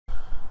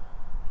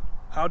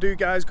How do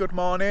guys, good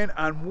morning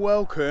and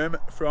welcome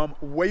from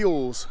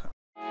Wales.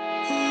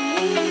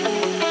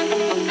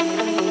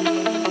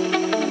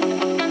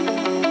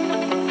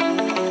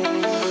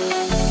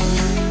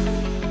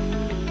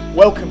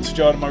 Welcome to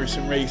Jordan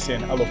Morrison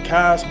Racing. I love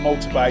cars,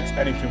 motorbikes,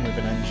 anything with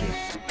an engine.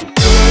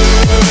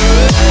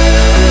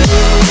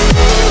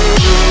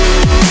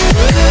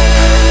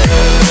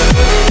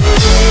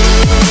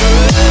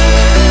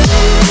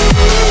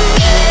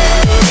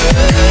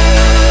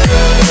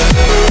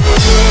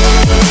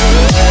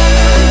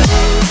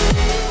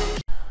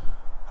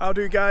 How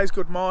do guys,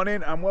 good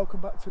morning and welcome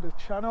back to the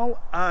channel.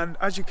 And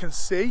as you can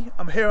see,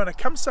 I'm here on a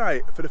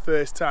campsite for the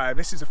first time.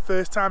 This is the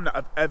first time that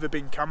I've ever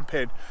been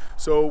camping.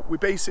 So we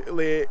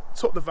basically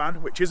took the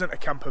van, which isn't a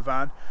camper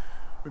van,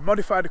 we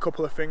modified a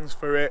couple of things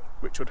for it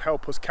which would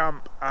help us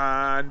camp,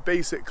 and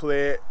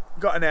basically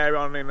got an air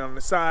on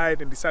the side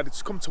and decided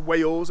to come to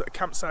Wales at a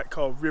campsite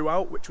called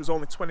Out, which was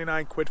only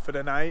 29 quid for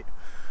the night.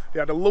 They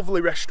had a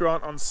lovely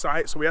restaurant on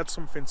site, so we had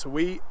something to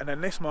eat, and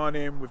then this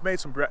morning we've made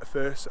some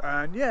breakfast,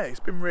 and yeah, it's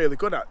been really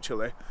good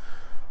actually.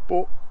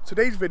 But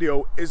today's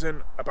video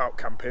isn't about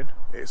camping,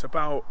 it's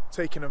about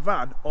taking a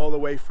van all the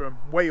way from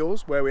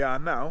Wales, where we are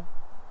now,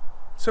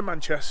 to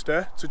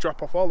Manchester to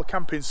drop off all the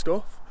camping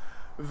stuff,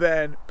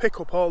 then pick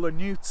up all the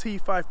new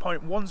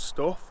T5.1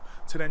 stuff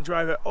to then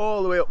drive it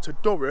all the way up to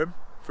Durham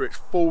for its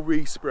full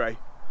respray.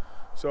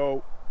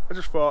 So I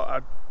just thought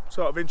I'd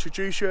sort of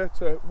introduce you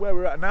to where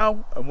we're at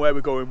now and where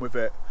we're going with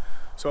it.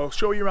 So I'll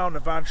show you around the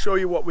van, show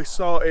you what we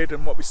sorted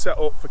and what we set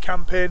up for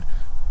camping,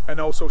 and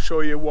also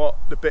show you what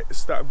the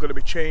bits that I'm going to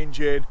be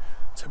changing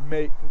to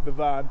make the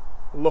van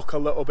look a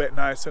little bit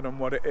nicer than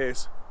what it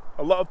is.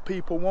 A lot of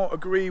people won't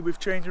agree with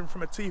changing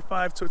from a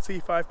T5 to a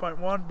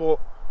T5.1, but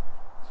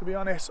to be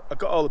honest, I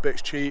got all the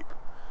bits cheap,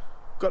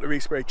 got the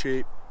respray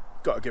cheap,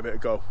 got to give it a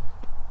go.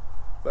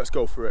 Let's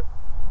go for it.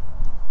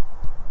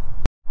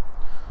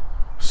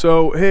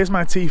 So here's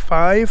my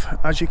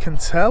T5, as you can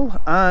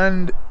tell,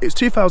 and it's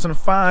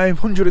 2005,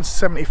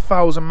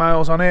 170,000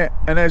 miles on it,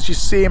 and as you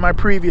see in my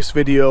previous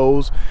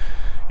videos,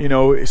 you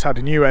know, it's had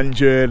a new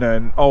engine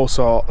and all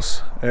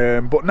sorts,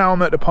 but now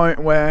I'm at the point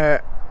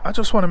where I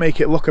just want to make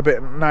it look a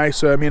bit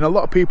nicer. I mean, a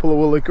lot of people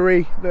will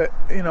agree that,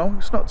 you know,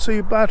 it's not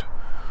too bad,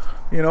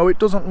 you know, it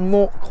doesn't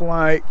look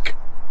like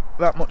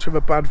that much of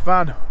a bad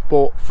van,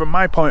 but from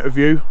my point of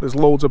view, there's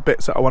loads of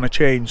bits that I want to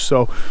change.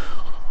 So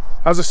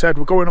as I said,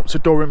 we're going up to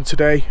Durham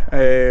today,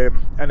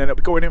 and then it'll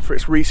be going in for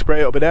its respray.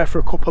 It'll be there for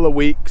a couple of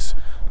weeks.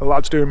 The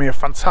lad's doing me a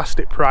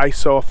fantastic price,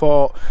 so I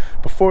thought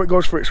before it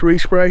goes for its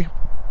respray,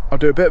 I'll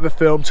do a bit of a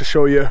film to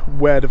show you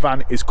where the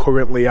van is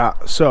currently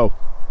at. So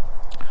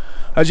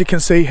as you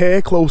can see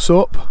here, close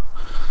up,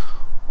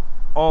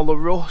 all the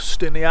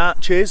rust in the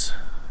arches,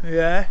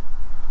 yeah.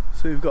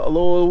 So we've got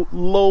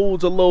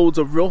loads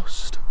of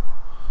rust.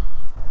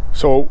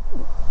 So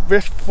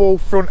this full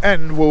front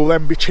end will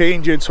then be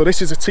changing. So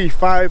this is a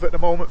T5 at the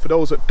moment for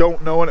those that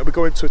don't know, and it'll be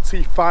going to a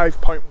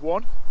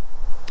T5.1.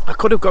 I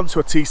could have gone to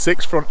a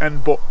T6 front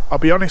end, but I'll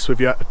be honest with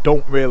you, I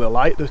don't really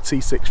like the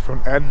T6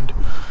 front end.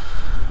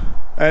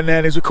 And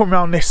then as we come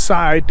around this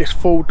side, this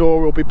full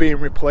door will be being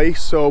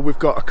replaced. So we've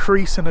got a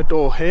crease in the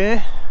door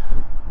here,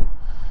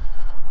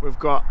 we've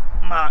got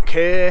a mark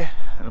here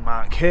and a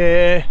mark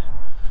here,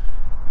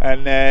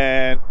 and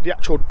then the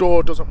actual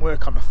door doesn't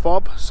work on the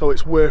fob, so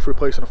it's worth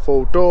replacing a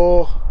full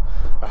door.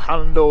 The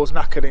handle's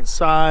knackered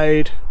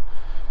inside,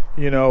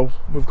 you know,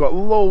 we've got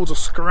loads of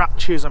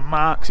scratches and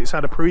marks. It's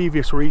had a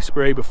previous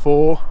respray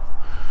before,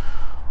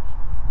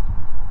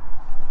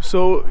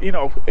 so you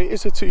know, it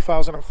is a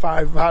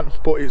 2005 van,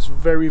 but it's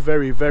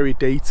very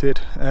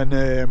dated, and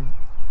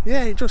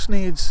yeah, it just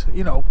needs,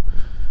 you know,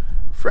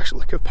 fresh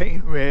lick of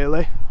paint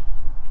really.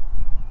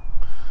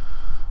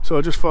 So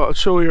I just thought I'd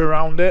show you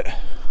around it.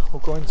 We'll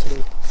go into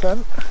the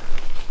tent.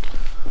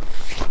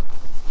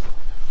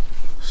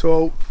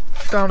 So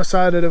down the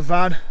side of the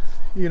van,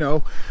 you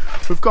know,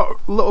 we've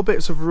got little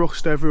bits of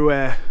rust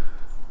everywhere.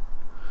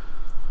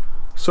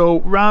 So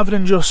rather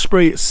than just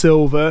spray it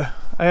silver,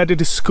 I had a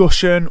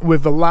discussion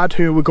with the lad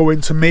who we're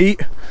going to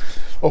meet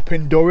up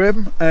in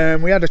Durham,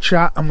 and we had a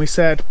chat and we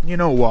said, you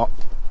know what,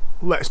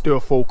 let's do a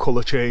full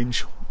colour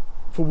change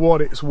for what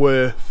it's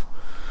worth.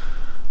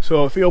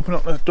 So if you open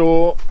up the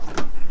door,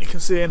 you can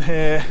see in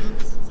here,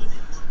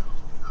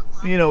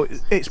 you know,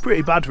 it's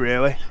pretty bad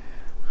really.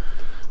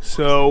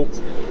 So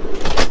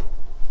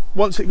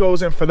once it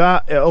goes in for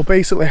that, it'll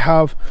basically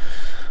have,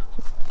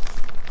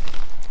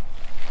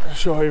 I'll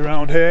show you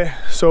around here.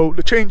 So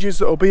the changes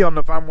that will be on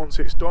the van once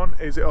it's done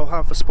is it'll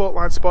have a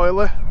Sportline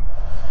spoiler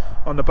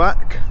on the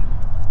back,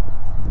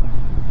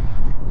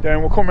 then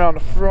we'll come around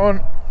the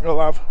front, it'll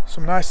have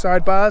some nice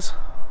sidebars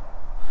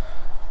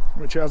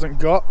which it hasn't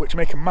got, which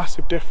make a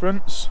massive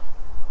difference.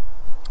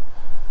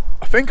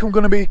 I think I'm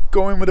going to be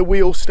going with the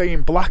wheels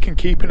staying black and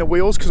keeping the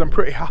wheels because I'm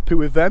pretty happy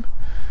with them.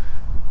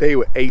 They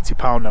were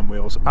 £80 them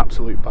wheels,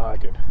 absolute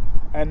bargain.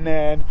 And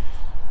then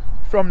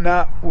from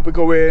that we'll be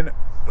going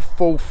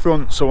full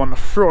front. So on the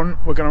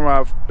front we're going to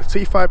have the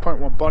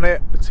T5.1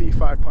 bonnet, the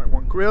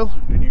T5.1 grille,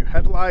 the new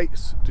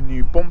headlights, the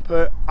new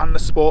bumper and the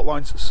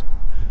Sportline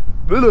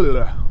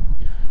You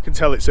can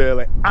tell it's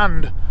early.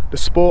 And the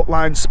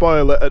Sportline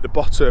spoiler at the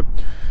bottom.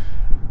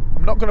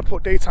 I'm not going to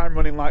put daytime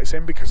running lights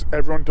in because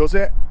everyone does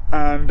it,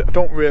 and I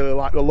don't really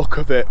like the look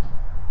of it.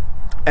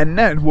 And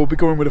then we'll be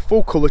going with a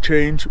full colour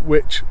change,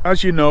 which,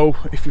 as you know,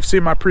 if you've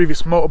seen my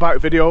previous motorbike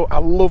video, I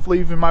love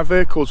leaving my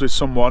vehicles with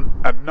someone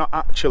and not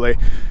actually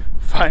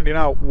finding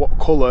out what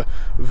colour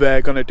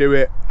they're going to do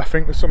it. I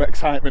think there's some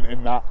excitement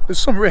in that. There's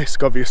some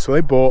risk,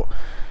 obviously, but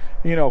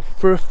you know,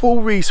 for a full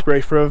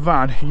respray for a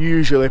van,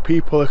 usually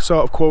people are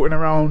sort of quoting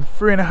around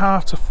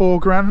 3.5 to 4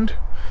 grand.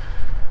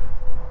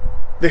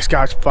 This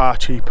guy's far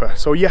cheaper,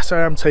 so yes,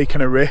 I am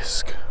taking a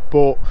risk,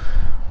 but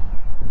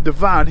the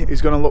van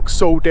is going to look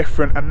so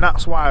different, and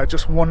that's why I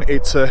just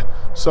wanted to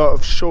sort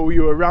of show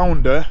you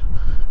around her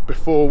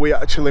before we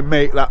actually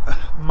make that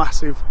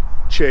massive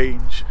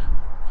change.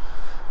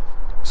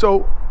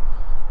 So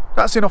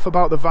that's enough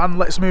about the van.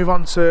 Let's move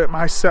on to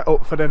my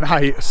setup for the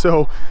night.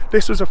 So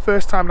this was the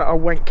first time that I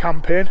went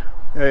camping.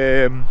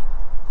 In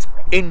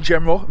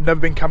general, I've never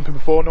been camping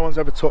before, no one's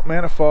ever took me,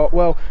 and I thought,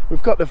 well,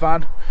 we've got the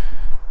van.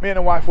 Me and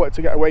the wife wanted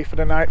to get away for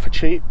the night for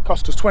cheap.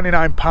 Cost us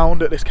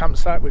 £29 at this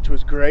campsite, which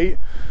was great.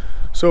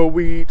 So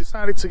we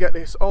decided to get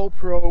this All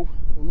Pro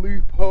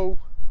Lupo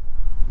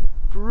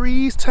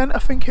Breeze tent, I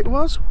think it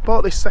was.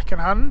 Bought this second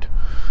hand.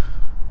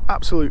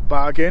 Absolute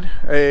bargain.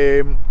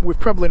 We've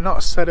probably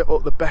not set it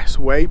up the best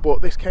way,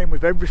 but this came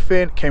with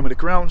everything. It came with the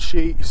ground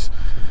sheets.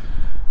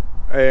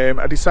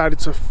 I decided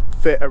to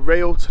fit a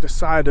rail to the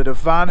side of the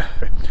van.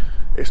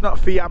 It's not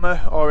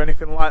Fiamma or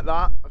anything like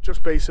that. I've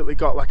just basically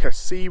got like a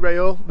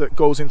C-rail that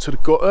goes into the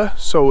gutter,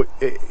 so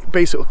it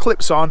basically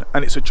clips on,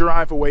 and it's a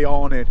drive-away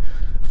awning.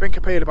 I think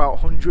I paid about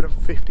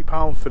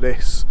 £150 for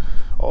this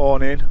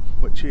awning,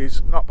 which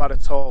is not bad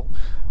at all.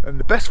 And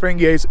the best thing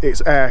is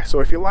it's air, so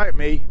if you're like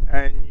me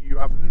and you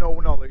have no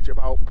knowledge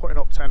about putting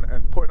up tent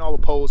and putting all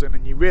the poles in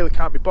and you really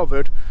can't be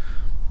bothered,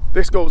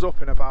 this goes up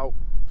in about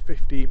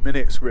 15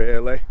 minutes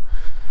really.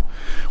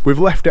 We've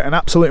left it an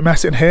absolute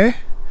mess in here,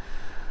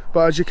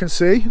 but as you can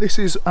see, this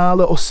is our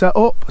little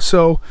setup.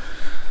 So,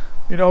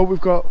 you know, we've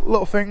got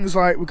little things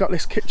like we've got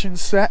this kitchen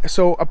set.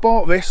 So I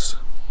bought this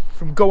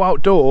from Go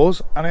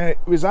Outdoors, and it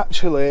was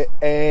actually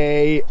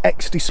a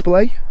X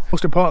display.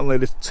 Most importantly,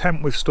 the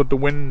tent withstood the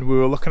wind. We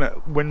were looking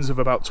at winds of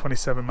about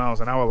 27 miles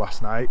an hour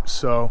last night,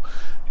 so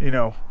you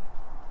know,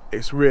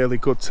 it's really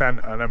good tent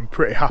and I'm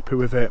pretty happy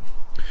with it.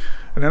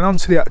 And then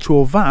onto the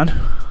actual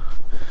van.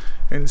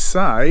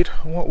 Inside,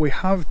 what we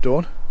have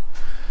done,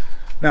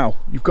 now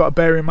you've got to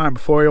bear in mind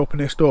before I open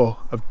this door,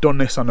 I've done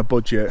this on a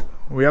budget.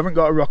 We haven't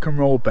got a rock and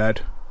roll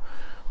bed,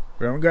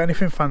 we haven't got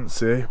anything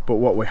fancy, but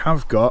what we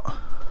have got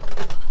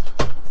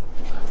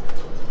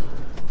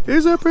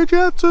is a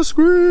projector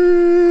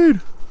screen.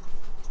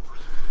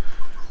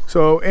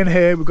 So in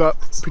here we've got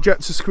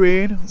projector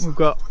screen, we've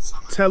got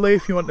telly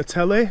if you want the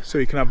telly, so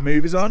you can have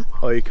movies on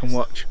or you can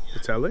watch the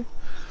telly.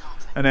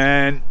 And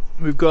then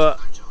we've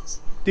got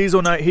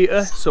diesel night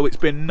heater, so it's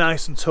been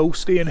nice and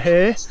toasty in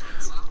here.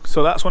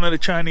 So that's one of the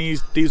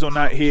Chinese diesel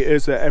night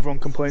heaters that everyone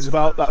complains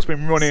about. That's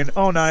been running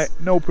all night,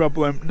 no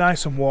problem,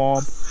 nice and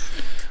warm.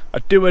 I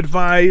do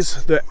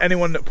advise that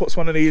anyone that puts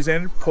one of these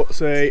in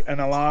puts an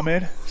alarm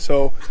in,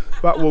 so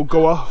that will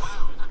go off,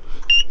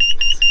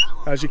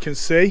 as you can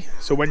see,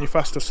 so when you're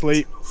fast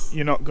asleep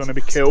you're not going to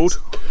be killed.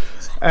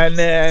 And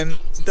then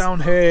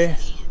down here,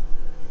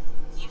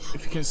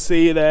 if you can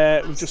see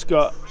there, we've just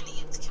got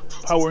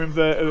power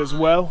inverter as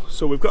well,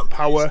 so we've got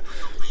power.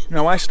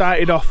 Now I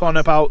started off on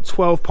about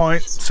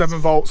 12.7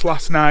 volts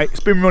last night. It's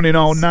been running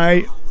all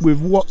night.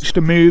 We've watched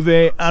a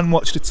movie and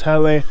watched a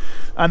telly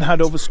and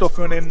had other stuff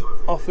running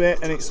off it,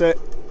 and it's at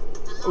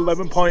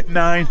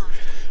 11.9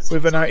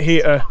 with a night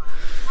heater.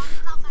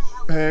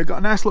 Got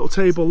a nice little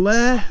table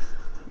there,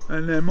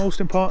 and then most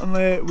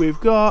importantly we've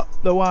got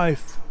the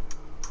wife.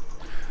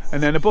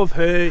 And then above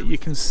her you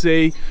can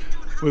see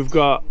we've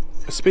got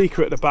a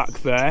speaker at the back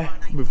there,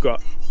 we've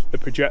got the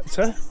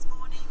projector,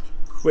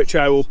 which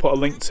I will put a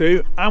link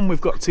to, and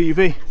we've got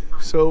TV.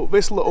 So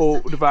this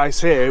little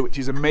device here, which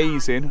is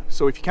amazing,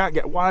 so if you can't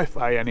get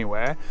Wi-Fi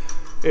anywhere,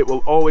 it will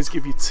always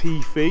give you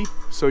TV,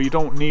 so you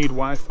don't need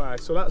Wi-Fi.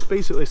 So that's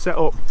basically set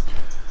up.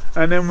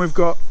 And then we've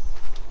got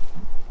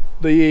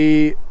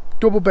the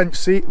double bench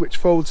seat which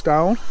folds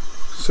down,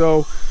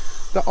 so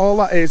that all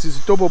that is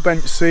a double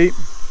bench seat.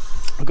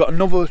 I've got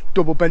another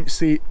double bench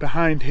seat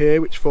behind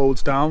here which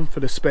folds down for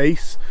the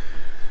space.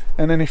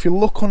 And then if you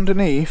look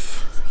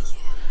underneath,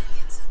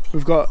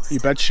 we've got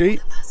your bed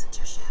sheet,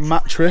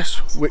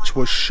 mattress, which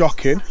was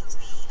shocking.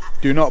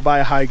 Do not buy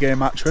a high gear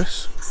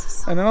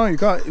mattress. And then all you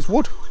got is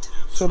wood.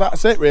 So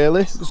that's it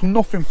really. There's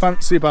nothing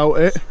fancy about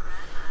it.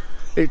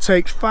 It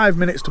takes 5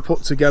 minutes to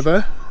put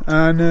together,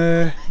 and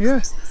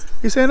yeah,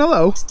 you saying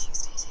hello?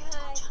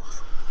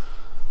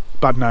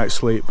 Bad night's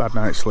sleep, bad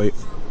night's sleep.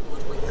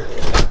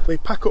 We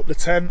pack up the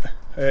tent,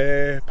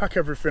 pack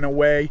everything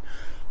away,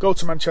 go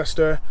to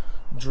Manchester,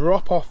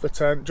 drop off the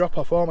tent, drop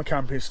off all my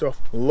camping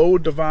stuff,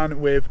 load the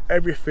van with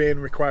everything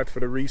required for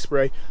the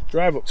respray,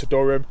 drive up to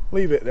Durham,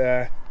 leave it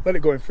there, let it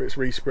go in for its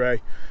respray,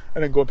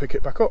 and then go and pick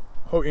it back up.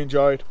 Hope you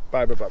enjoyed.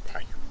 Bye bye bye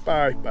bye.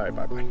 Bye, bye,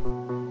 bye, bye.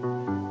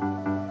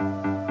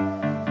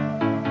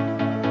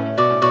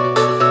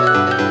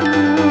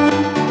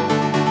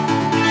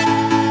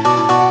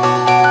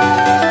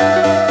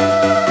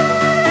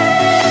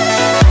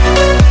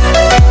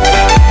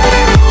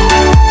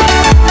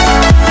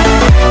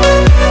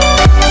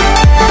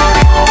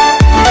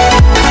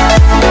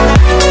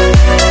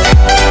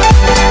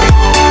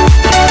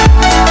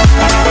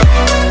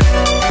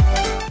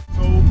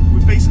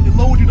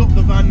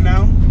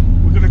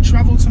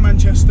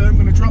 I'm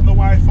going to drop the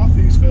wife off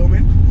who's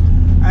filming,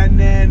 and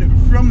then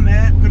from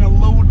there I'm going to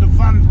load the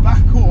van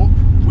back up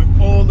with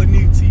all the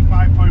new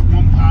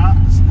T5.1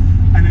 parts,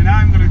 and then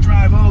I'm going to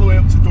drive all the way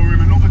up to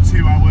Durham another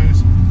 2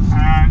 hours,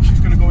 and she's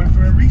going to go in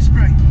for a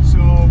respray. So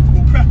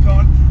we'll crack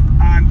on,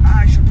 and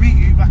I should meet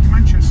you back in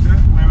Manchester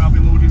where I'll be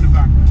loading the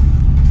van.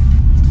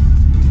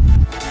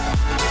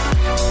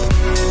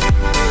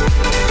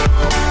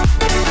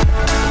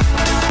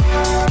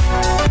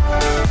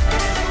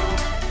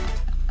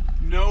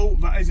 No,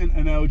 that isn't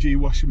an LG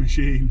washing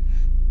machine.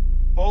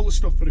 All the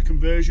stuff for the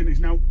conversion is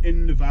now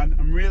in the van.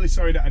 I'm really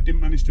sorry that I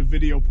didn't manage to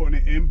video putting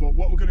it in, but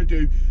what we're going to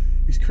do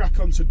is crack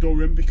on to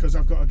Durham, because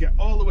I've got to get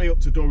all the way up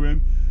to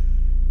Durham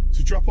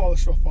to drop all the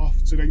stuff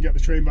off to then get the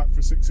train back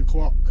for 6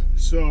 o'clock.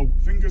 So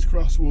fingers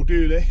crossed we'll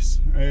do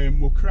this.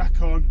 We'll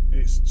crack on.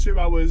 It's 2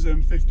 hours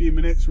and 15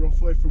 minutes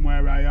roughly from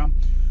where I am,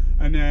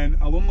 and then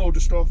I'll unload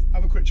the stuff,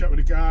 have a quick chat with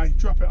the guy,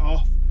 drop it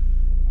off,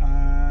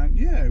 and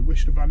yeah,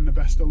 wish the van the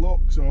best of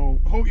luck. So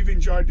I hope you've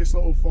enjoyed this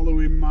little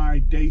following my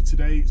day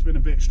today. It's been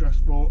a bit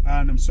stressful,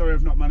 and I'm sorry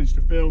I've not managed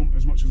to film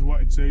as much as I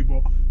wanted to,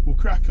 but we'll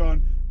crack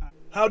on.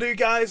 How do you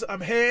guys? I'm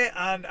here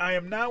and I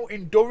am now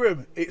in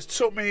Durham. It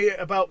took me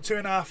about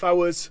 2.5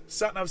 hours.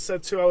 Satnav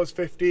said 2 hours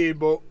 15,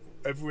 but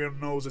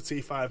everyone knows a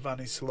T5 van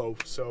is slow.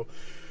 So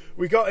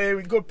we got here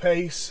in good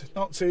pace,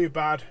 not too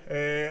bad,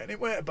 and it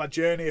weren't a bad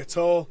journey at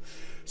all.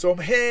 So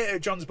I'm here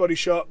at John's Body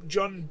Shop.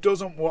 John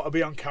doesn't want to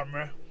be on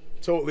camera.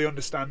 Totally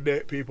understand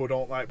it, people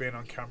don't like being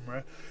on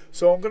camera.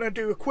 So I'm going to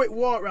do a quick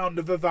walk around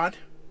of the van,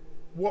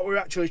 what we're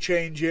actually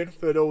changing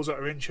for those that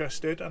are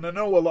interested. And I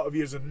know a lot of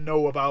you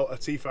know about a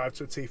T5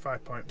 to a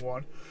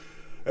T5.1,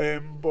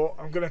 but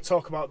I'm going to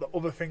talk about the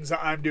other things that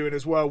I'm doing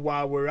as well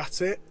while we're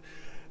at it.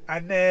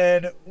 And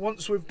then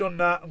once we've done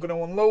that, I'm going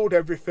to unload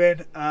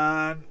everything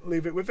and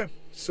leave it with him.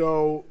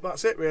 So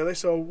that's it really,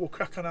 so we'll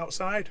crack on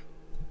outside.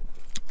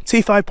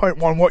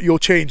 T5.1, what you'll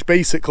change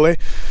basically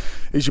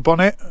is your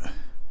bonnet,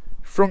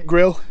 front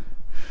grille,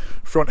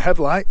 front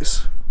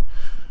headlights,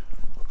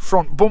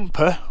 front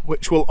bumper,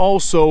 which will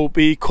also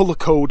be colour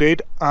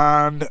coded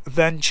and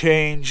then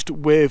changed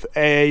with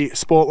a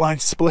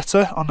Sportline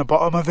splitter on the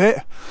bottom of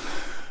it.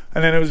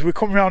 And then as we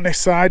come around this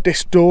side,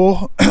 this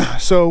door,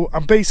 so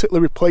I'm basically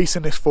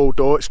replacing this full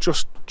door. It's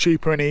just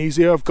cheaper and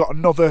easier. I've got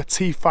another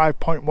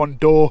T5.1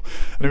 door,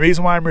 and the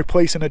reason why I'm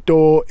replacing a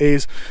door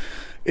is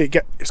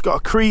it's got a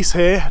crease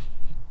here,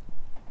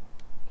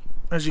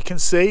 as you can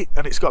see,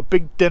 and it's got a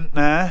big dent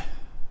there.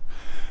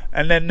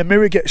 And then the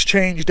mirror gets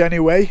changed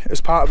anyway as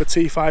part of a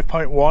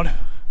T5.1,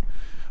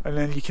 and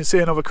then you can see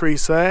another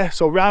crease there.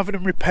 So rather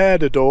than repair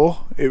the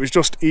door, it was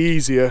just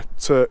easier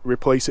to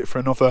replace it for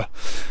another.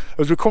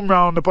 As we come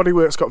round, the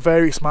bodywork's got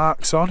various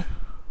marks on,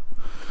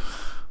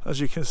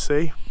 as you can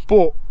see,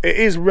 but it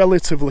is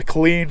relatively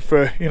clean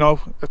for, you know,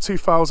 a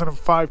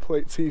 2005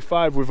 plate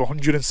T5 with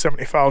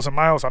 170,000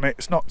 miles on it.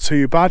 It's not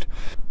too bad.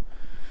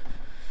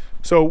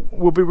 So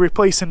we'll be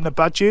replacing the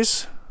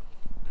badges.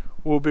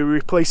 We'll be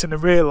replacing the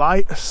rear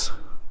lights.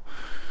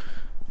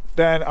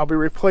 Then I'll be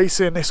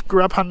replacing this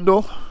grab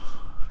handle.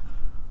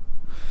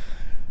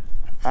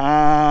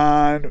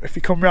 And if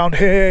you come round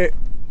here,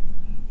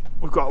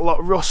 we've got a lot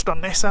of rust on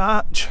this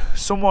arch.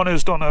 Someone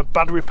has done a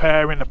bad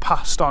repair in the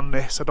past on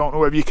this. I don't know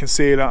whether you can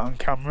see that on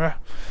camera.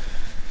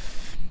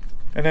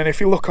 And then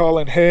if you look all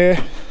in here,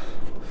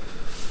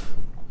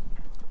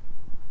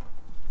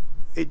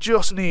 it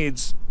just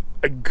needs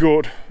a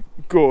good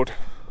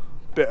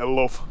bit of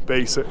love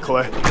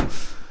basically.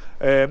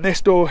 This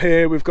door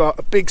here, we've got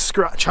a big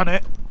scratch on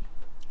it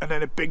and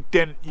then a big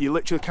dent, you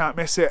literally can't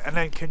miss it. And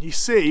then can you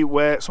see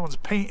where someone's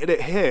painted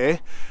it here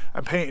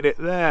and painted it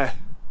there?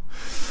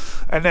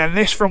 And then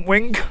this front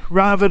wing,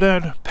 rather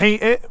than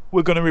paint it,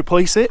 we're going to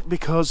replace it,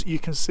 because you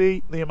can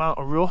see the amount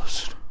of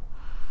rust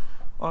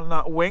on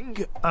that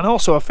wing. And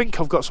also I think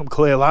I've got some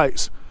clear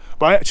lights,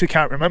 but I actually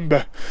can't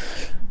remember.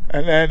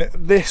 And then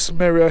this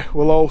mirror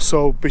will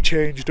also be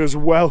changed as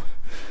well.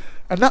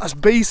 And that's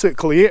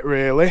basically it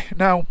really.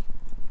 Now,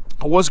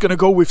 I was going to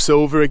go with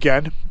silver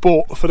again,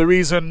 but for the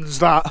reasons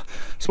that I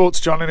spoke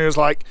to John, and he was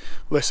like,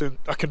 listen,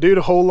 I can do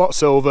the whole lot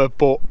silver,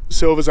 but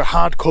silver's a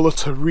hard colour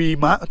to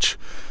rematch.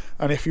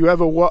 And if you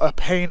ever want to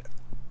paint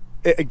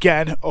it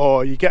again,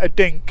 or you get a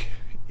dink,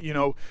 you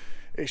know,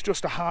 it's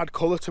just a hard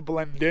colour to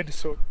blend in.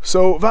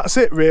 So that's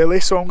it really.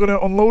 So I'm going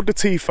to unload the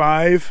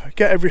T5,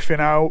 get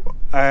everything out,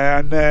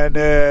 and then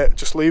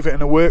just leave it in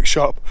the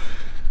workshop.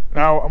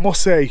 Now, I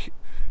must say,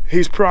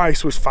 his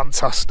price was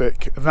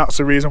fantastic, and that's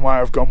the reason why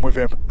I've gone with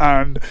him.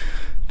 And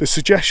the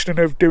suggestion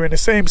of doing the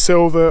same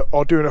silver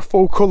or doing a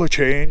full colour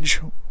change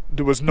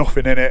there was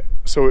nothing in it,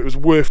 so it was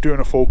worth doing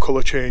a full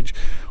colour change.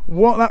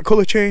 What that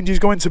colour change is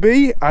going to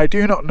be, I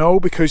do not know,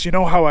 because you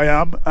know how I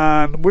am,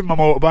 and with my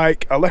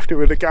motorbike I left it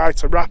with a guy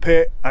to wrap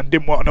it and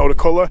didn't want to know the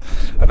colour,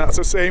 and that's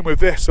the same with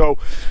this. So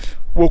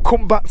we'll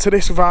come back to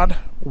this van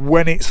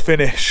when it's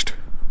finished.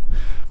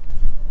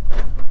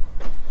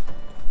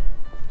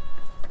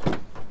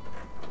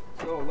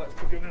 So let's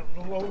begin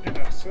unloading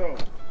it. So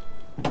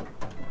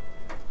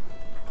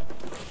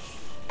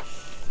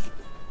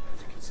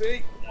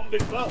see, one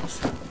big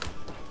box.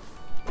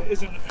 It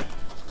isn't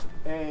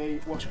a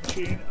washing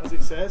machine as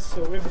it says,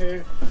 so in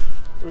here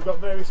we've got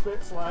various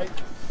bits like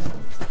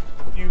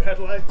new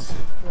headlights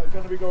that are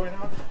going to be going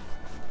on,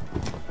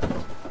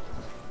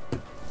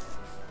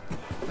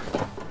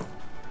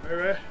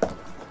 mirror,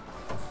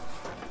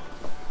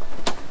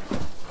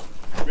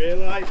 rear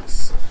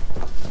lights.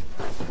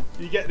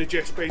 You get the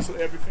gist,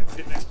 basically everything's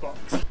in this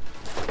box.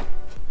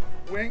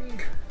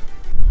 Wing.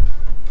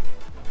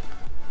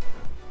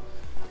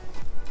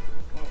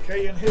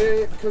 Okay, in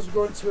here, because we're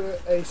going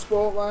to a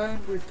sport line,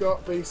 we've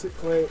got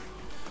basically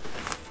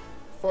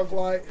fog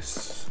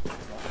lights,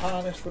 a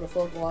harness for the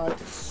fog light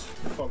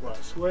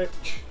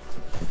switch,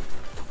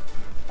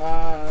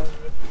 and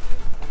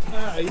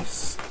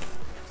nice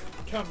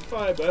carbon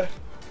fibre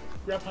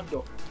grab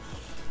handle.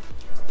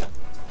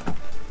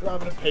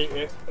 Rather than paint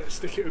it, let's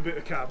stick it with a bit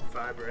of carbon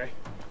fibre,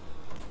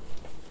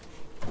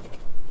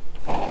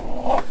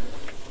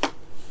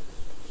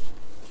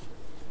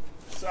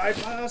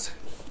 Sidebars,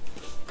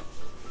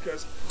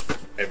 because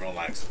everyone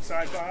likes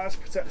sidebars,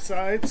 protect the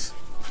sides.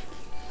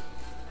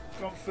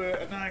 Gone for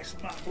a nice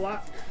matte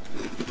black.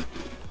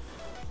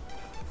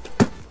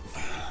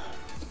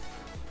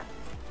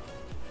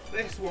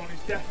 This one is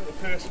definitely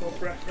personal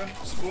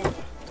preference, but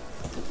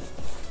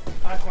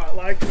I quite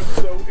like them.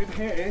 So in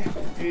here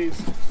is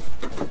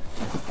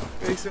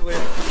basically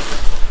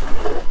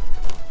a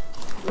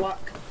black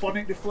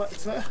bonnet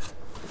deflector.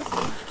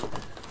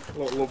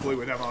 Look lovely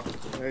with them on.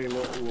 They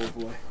look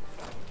lovely.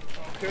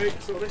 Okay,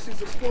 so this is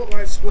the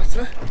spotlight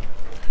splitter.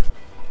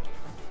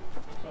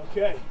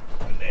 Okay,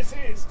 and this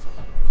is,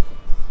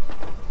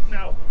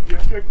 now you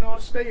have to ignore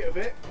the state of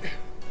it.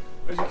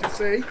 As you can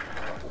see,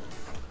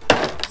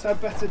 it's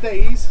had better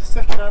days.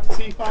 Second-hand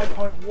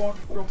T5.1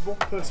 front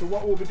bumper. So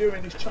what we'll be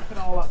doing is chopping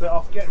all that bit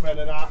off, getting rid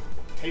of that.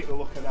 Hate the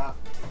look of that.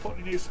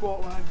 Putting a new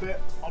Sportline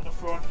bit on the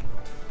front.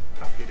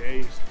 Happy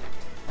days.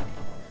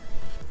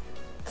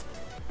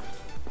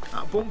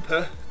 That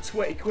bumper,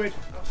 20 quid,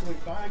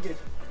 absolute bargain.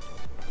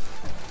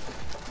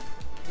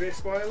 Rear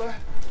spoiler,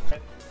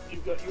 and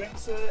you've got your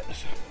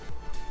inserts.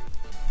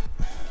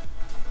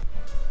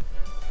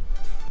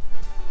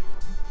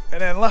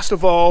 And then last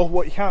of all,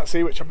 what you can't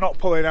see, which I'm not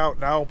pulling out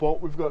now,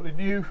 but we've got the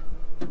new,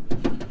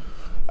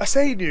 I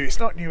say new, it's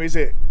not new, is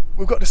it?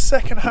 We've got the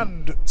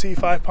second-hand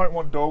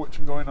T5.1 door which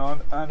we're going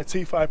on, and a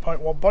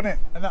T5.1 bonnet,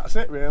 and that's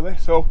it really.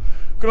 So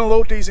I'm going to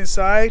load these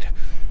inside,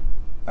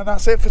 and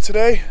that's it for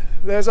today.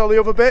 There's all the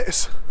other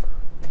bits,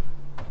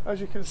 as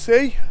you can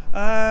see,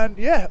 and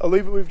yeah, I'll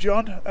leave it with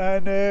John,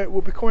 and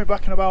we'll be coming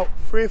back in about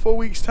 3 or 4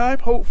 weeks time,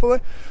 hopefully,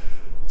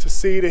 to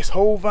see this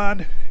whole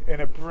van in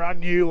a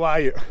brand new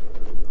light.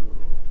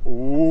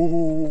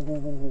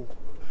 Ooh.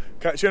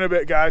 Catch you in a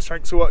bit, guys.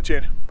 Thanks for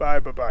watching. Bye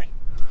bye.